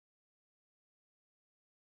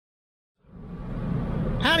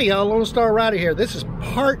Howdy y'all, Lone Star Rider here. This is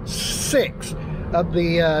part 6 of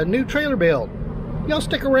the new trailer build. Y'all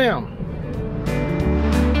stick around.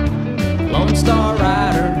 Lone Star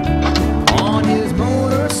Rider on his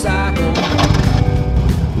motorcycle,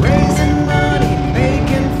 raising money,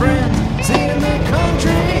 making friends, seeing the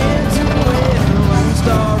country into it. Lone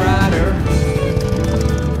Star Rider.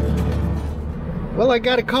 Well, I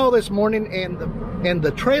got a call this morning and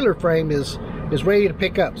the trailer frame is ready to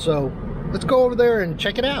pick up, so let's go over there and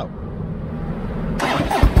check it out.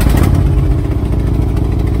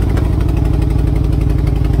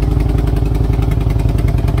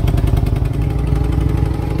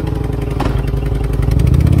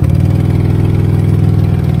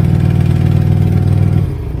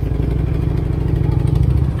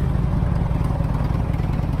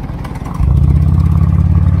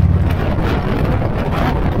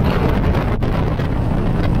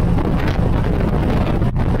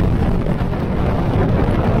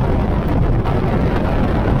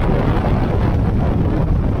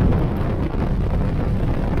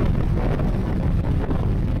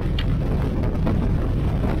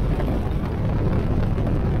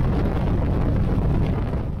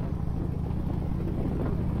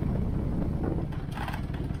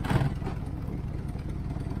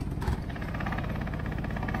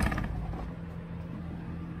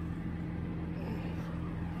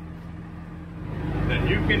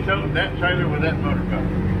 You can tow that trailer with that motor car.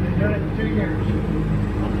 Been doing it for 2 years.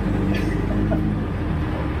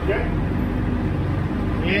 Okay.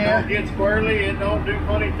 Yeah. It don't get squirrely, it don't do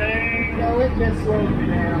funny things. No, it just slows me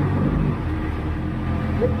down.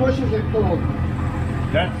 It pushes and pulls.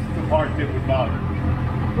 That's the part that would bother me.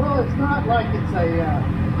 Well, it's not like it's a...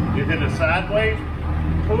 Is it a sideways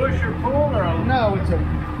push or pull or a... No, it's a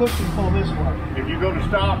push and pull this way. If you go to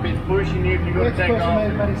stop, it's pushing you. If you go It's to take pushing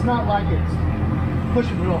off, me, but it's not like it's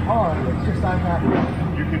pushing real hard. It's just I'm not...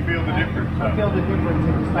 you can feel the difference. I feel the difference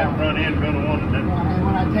in the That style. front end going to want it. And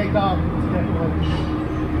when I take off, it's definitely...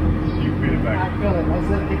 You feel it I back. feel it.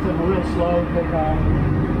 It's a real slow takeoff.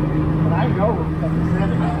 But I can go up to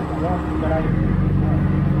 7 if I want, but I...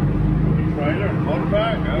 Trailer,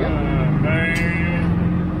 motorbike? Yeah. Man.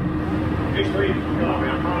 It's free.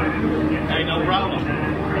 Ain't no problem.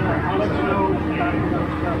 I'll let you know.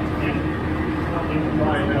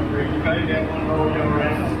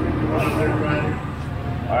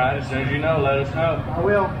 All right, as soon as you know, let us know. I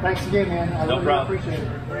will. Thanks again, man. I really problem. appreciate it.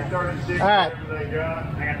 336. All right.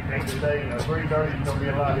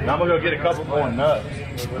 I'm gonna go get a couple more nuts.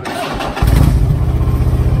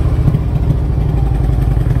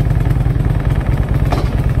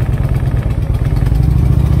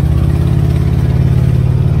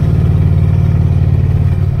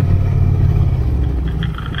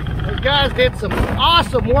 Those guys did some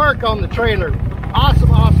awesome work on the trailer.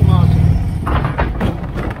 Awesome, awesome, awesome.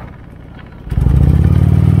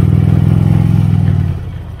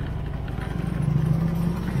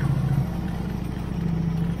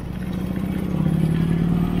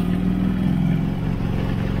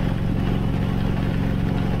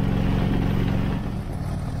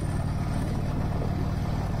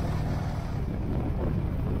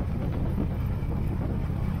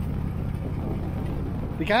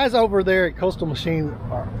 The guys over there at Coastal Machines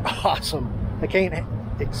are awesome. I can't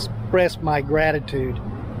express my gratitude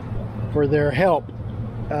for their help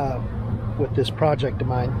with this project of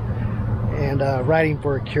mine and riding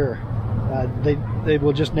for a cure. They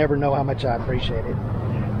will just never know how much I appreciate it.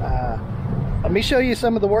 Let me show you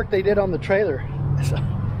some of the work they did on the trailer.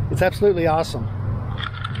 It's absolutely awesome.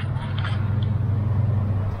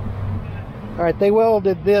 All right, they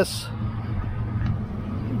welded this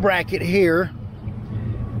bracket here,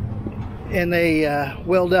 and they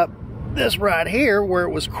weld up this right here where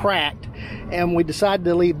it was cracked, and we decided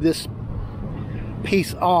to leave this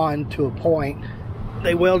piece on to a point.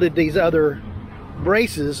 They welded these other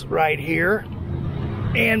braces right here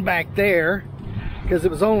and back there because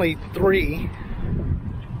it was only 3,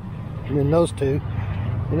 and then those 2,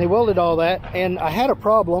 and they welded all that. And I had a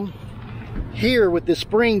problem here with the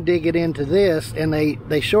spring digging into this, and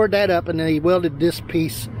they shored that up, and they welded this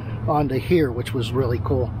piece onto here, which was really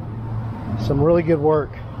cool. Some really good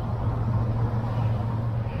work.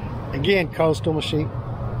 Again, Coastal Machine,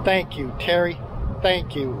 thank you. Terry,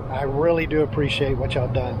 thank you. I really do appreciate what y'all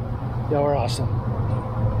done. Y'all are awesome.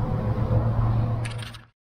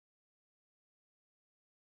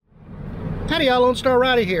 Howdy y'all, Lone Star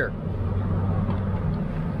Rider here.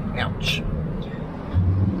 Ouch.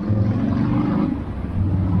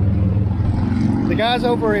 The guys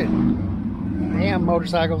over at Damn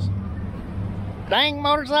Motorcycles. Dang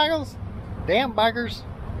motorcycles. Damn bikers.